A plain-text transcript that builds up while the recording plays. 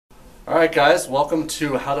Alright guys, welcome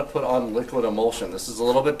to how to put on liquid emulsion. This is a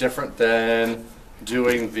little bit different than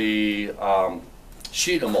doing the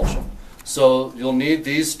sheet emulsion. So you'll need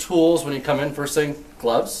these tools when you come in. First thing,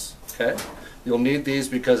 gloves. Okay, you'll need these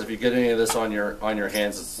because if you get any of this on your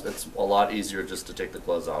hands, it's a lot easier just to take the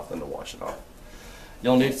gloves off than to wash it off.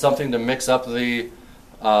 You'll need something to mix up the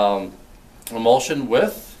emulsion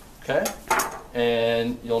with. Okay,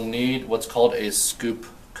 and you'll need what's called a scoop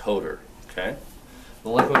coater. Okay. The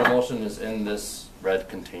liquid emulsion is in this red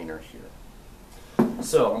container here.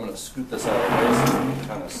 So I'm going to scoop this out of the way so you can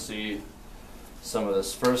kind of see some of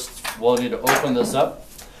this. First, we'll need to open this up.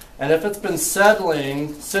 And if it's been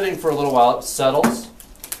sitting for a little while, it settles.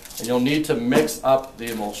 And you'll need to mix up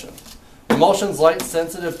the emulsion. The emulsion's light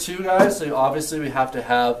sensitive too, guys, so obviously we have to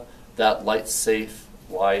have that light safe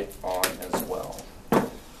light on as well.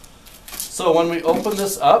 So when we open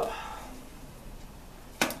this up,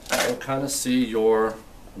 you'll kind of see your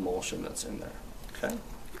emulsion that's in there. Okay,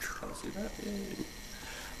 kind of see that. Yay.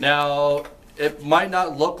 Now, it might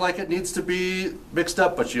not look like it needs to be mixed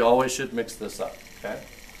up, but you always should mix this up. Okay.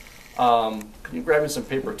 Can you grab me some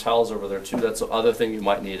paper towels over there too? That's the other thing you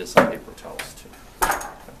might need is some paper towels too. Okay.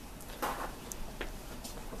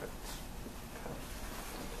 Okay.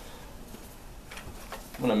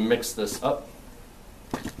 I'm going to mix this up.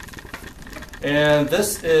 And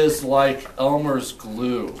this is like Elmer's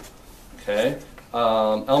glue, okay?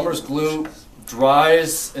 Elmer's glue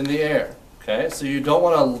dries in the air, okay? So you don't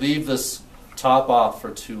want to leave this top off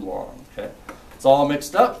for too long, okay? It's all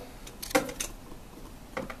mixed up.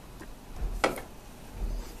 I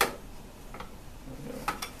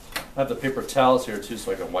have the paper towels here too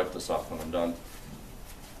so I can wipe this off when I'm done.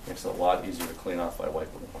 Makes it a lot easier to clean off by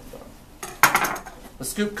wiping it when I'm done. The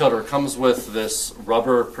scoop cutter comes with this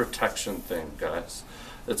rubber protection thing, guys.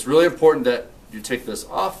 It's really important that you take this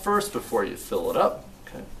off first before you fill it up.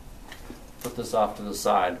 Okay. Put this off to the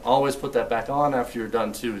side. Always put that back on after you're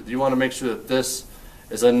done too. You want to make sure that this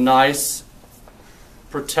is a nice,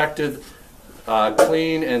 protected,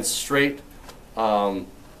 clean and straight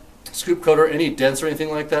scoop coater. Any dents or anything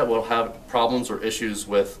like that will have problems or issues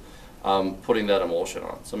with putting that emulsion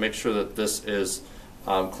on. So make sure that this is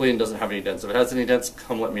clean, doesn't have any dents. If it has any dents,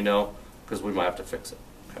 come let me know because we might have to fix it.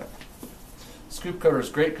 Okay. Scoop coater is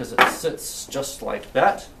great because it sits just like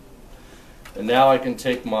that. And now I can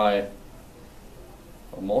take my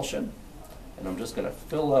emulsion and I'm just going to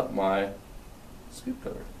fill up my scoop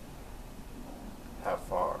coater. How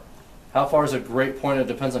far? How far is a great point. It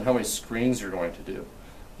depends on how many screens you're going to do.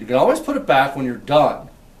 You can always put it back when you're done.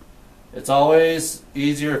 It's always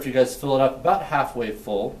easier if you guys fill it up about halfway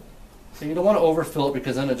full. So you don't want to overfill it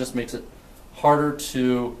because then it just makes it harder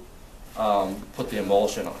to put the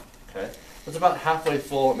emulsion on. Okay, it's about halfway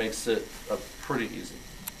full. It makes it pretty easy.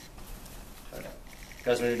 Okay.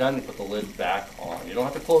 Guys, when you're done, you put the lid back on. You don't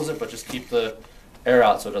have to close it, but just keep the air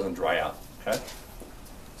out so it doesn't dry out. Okay.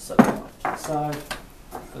 Set it off to the side.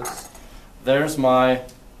 This. There's my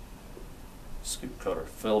scoop coater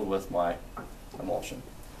filled with my emulsion.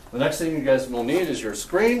 The next thing you guys will need is your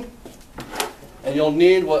screen. And you'll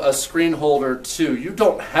need a screen holder too. You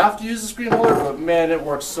don't have to use a screen holder, but man, it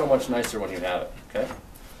works so much nicer when you have it. Okay.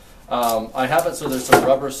 I have it so there's some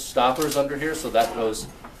rubber stoppers under here, so that goes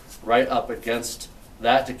right up against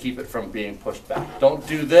that to keep it from being pushed back. Don't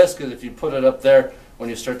do this because if you put it up there, when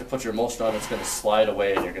you start to put your emulsion on, it's going to slide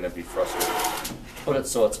away and you're going to be frustrated. Put it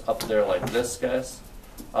so it's up there like this, guys,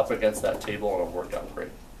 up against that table, and it'll work out great.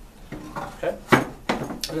 Okay.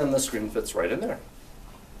 And then the screen fits right in there.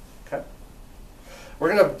 Okay.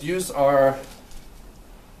 We're going to use our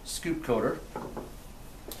scoop coater.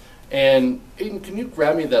 And Aiden, can you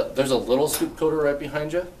grab me that? There's a little scoop coater right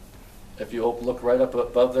behind you. If you look right up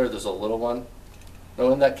above there, there's a little one.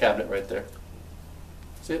 No, in that cabinet right there.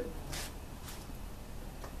 See it?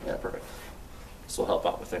 Yeah, perfect. This will help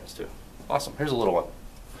out with things too. Awesome. Here's a little one.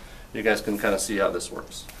 You guys can kind of see how this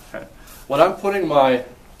works. Okay. When I'm putting my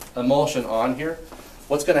emulsion on here,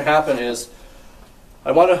 what's going to happen is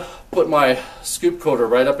I want to put my scoop coater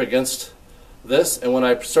right up against this, and when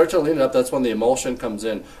I start to lean it up, that's when the emulsion comes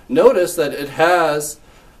in. Notice that it has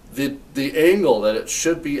the angle that it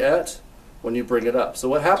should be at when you bring it up. So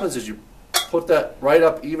what happens is you put that right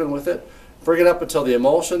up even with it, bring it up until the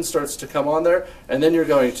emulsion starts to come on there, and then you're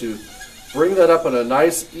going to bring that up in a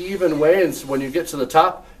nice even way, and so when you get to the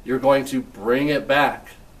top, you're going to bring it back.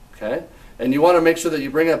 Okay? And you want to make sure that you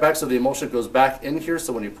bring it back so the emulsion goes back in here,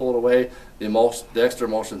 so when you pull it away, the extra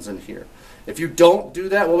emulsion's in here. If you don't do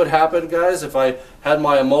that, what would happen, guys, if I had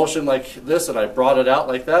my emulsion like this and I brought it out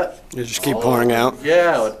like that? You just keep pouring out?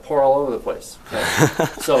 Yeah, it would pour all over the place. Okay?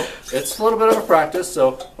 So it's a little bit of a practice.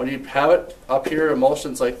 So when you have it up here,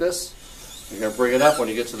 emulsions like this, you're going to bring it up. When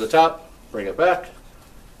you get to the top, bring it back,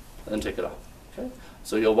 and take it off. Okay?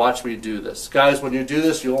 So you'll watch me do this. Guys, when you do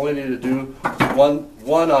this, you only need to do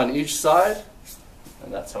one on each side,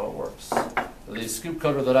 and that's how it works. The scoop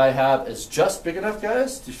coater that I have is just big enough,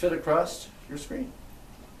 guys, to fit across your screen.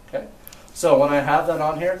 Okay? So when I have that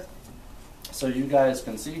on here, so you guys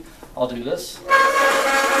can see, I'll do this.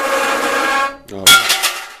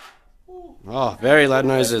 Oh, very loud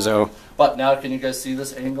noises, oh. But now can you guys see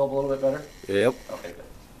this angle a little bit better? Yep. Okay, good.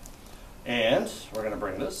 And we're going to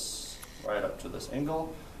bring this right up to this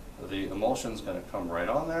angle. The emulsion's going to come right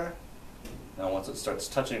on there. Now once it starts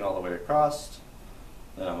touching all the way across,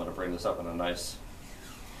 then I'm going to bring this up in a nice,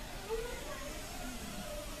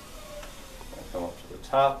 I'll come up to the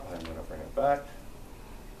top, I'm going to bring it back,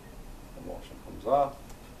 emulsion comes off,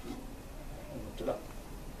 and lift it up.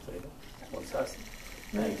 There you go. One side.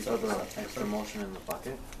 Can you put the extra emulsion in the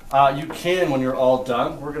bucket? You can when you're all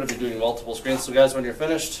done. We're going to be doing multiple screens, so guys, when you're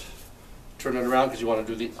finished, turn it around because you want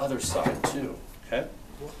to do the other side too. Okay?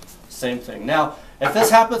 Same thing. Now, if this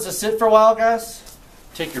happens to sit for a while, guys,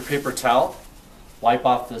 take your paper towel, wipe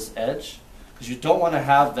off this edge, because you don't want to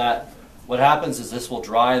have that. What happens is this will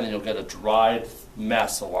dry and then you'll get a dried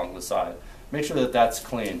mess along the side. Make sure that that's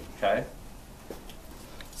clean, okay?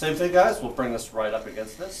 Same thing, guys, we'll bring this right up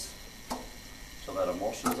against this so that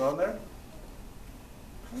emulsion's on there.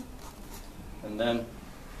 Okay. And then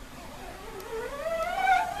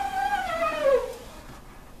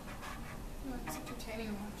It's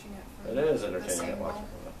entertaining watching it from it is this entertaining angle. watching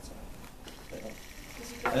from that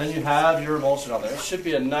side. And then you have your emulsion on there. It should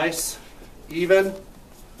be a nice, even,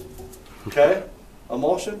 okay,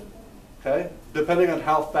 emulsion, okay? Depending on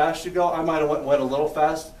how fast you go, I might have went a little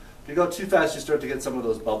fast. If you go too fast, you start to get some of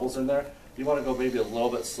those bubbles in there. You want to go maybe a little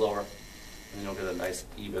bit slower, and you'll get a nice,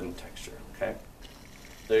 even texture, okay?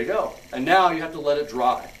 There you go. And now you have to let it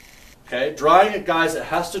dry, okay? Drying it, guys, it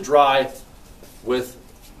has to dry with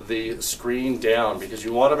the screen down because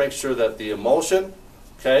you want to make sure that the emulsion,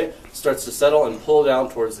 okay, starts to settle and pull down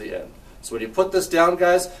towards the end. So when you put this down,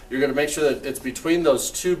 guys, you're going to make sure that it's between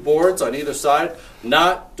those two boards on either side.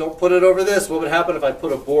 Don't put it over this. What would happen if I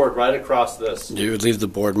put a board right across this? You would leave the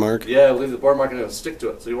board mark? Yeah, leave the board mark and it'll stick to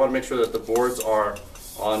it. So you want to make sure that the boards are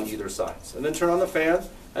on either sides. And then turn on the fan,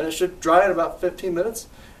 and it should dry in about 15 minutes.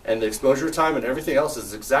 And the exposure time and everything else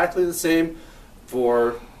is exactly the same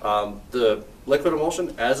for the liquid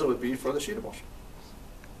emulsion as it would be for the sheet emulsion.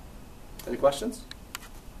 Any questions?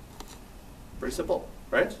 Pretty simple,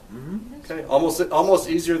 right? Mm-hmm. Okay, almost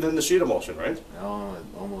easier than the sheet emulsion, right? Oh,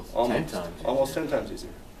 almost 10 times. Almost 10 times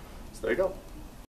easier. So there you go.